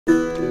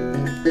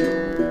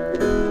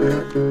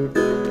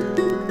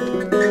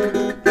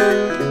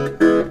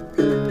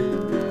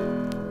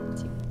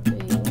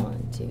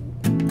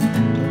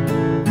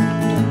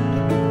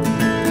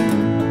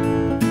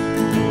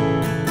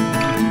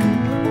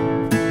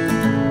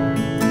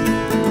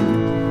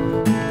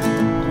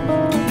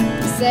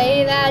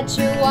that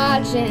you're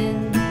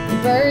watching the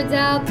birds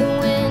out the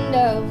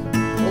window.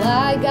 Well,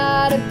 I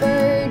got a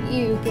bird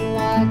you can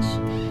watch.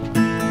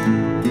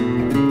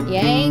 You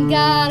ain't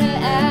gotta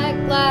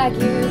act like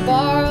you're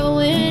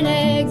borrowing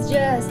eggs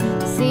just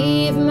to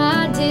see if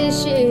my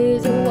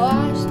dishes are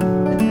washed.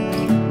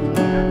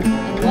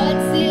 And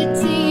what's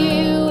it to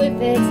you if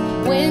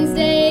it's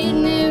Wednesday at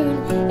noon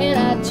and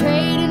I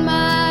traded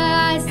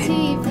my iced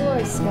tea for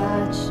a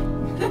scotch?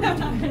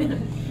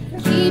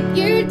 Keep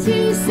your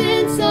 2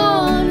 cents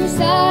on your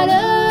side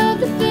of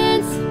the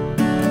fence.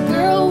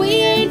 Girl, we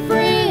ain't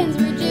friends,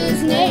 we're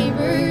just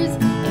neighbors.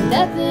 Ain't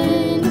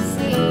nothing to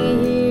see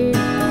here.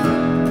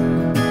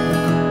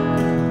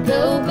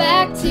 Go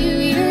back to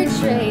your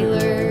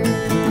trailer.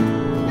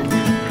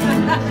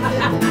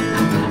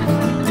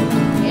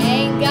 You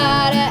ain't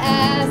gotta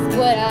ask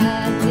what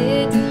I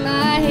did to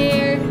my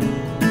hair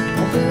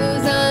or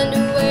whose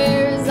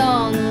underwear's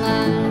on the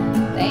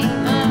line. They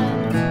ain't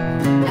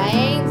mine. I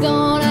ain't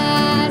gonna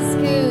ask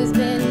who's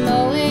been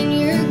mowing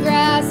your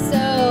grass,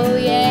 so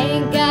you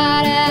ain't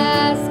gotta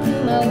ask who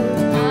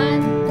mows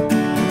mine.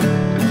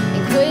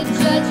 And quit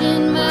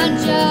judging my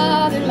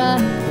job and my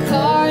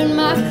car and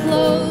my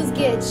clothes.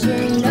 Get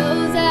your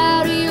nose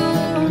out of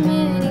your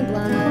mini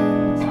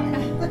blinds.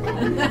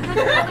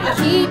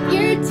 Keep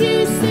your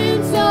 2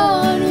 cents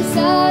on your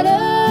side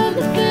of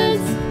the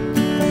fence.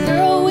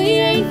 Girl, we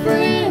ain't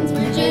friends,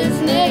 we're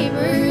just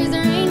neighbors.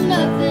 There ain't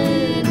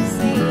nothing to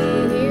see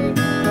here.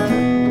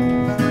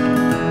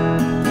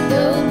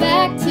 Go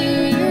back to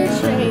your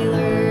trailer.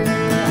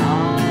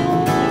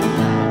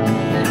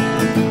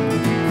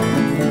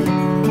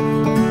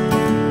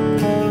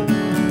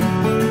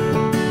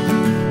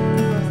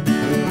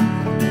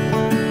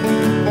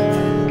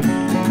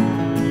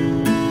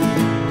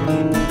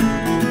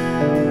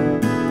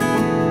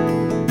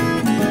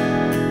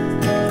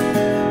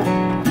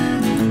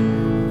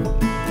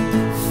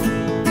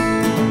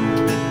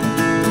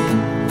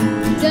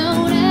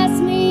 Don't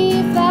ask me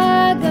if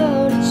I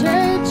go to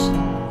church,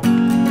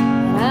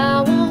 and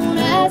I won't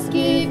ask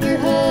if your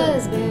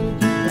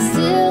husband is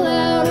still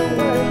out of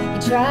work.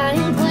 You try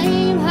and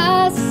claim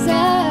high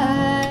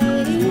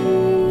society,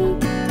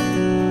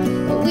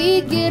 but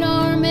we get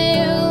our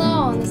mail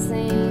on the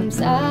same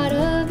side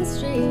of the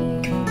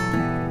street.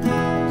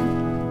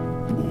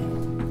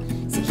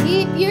 So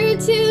keep your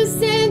 2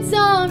 cents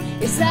on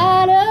your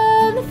side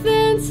of the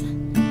fence.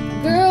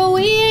 Girl,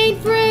 we ain't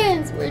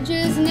friends, we're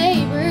just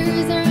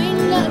neighbors. There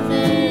ain't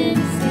nothing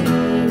to see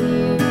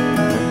here.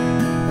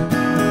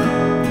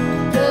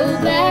 Go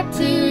back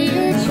to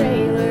your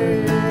trailer,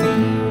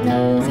 you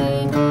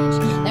nosy bitch.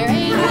 There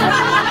ain't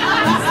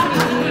nothing to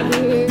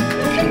see here.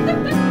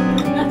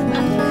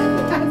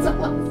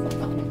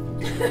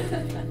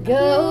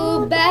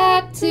 Go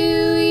back to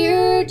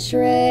your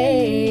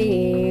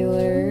trailer.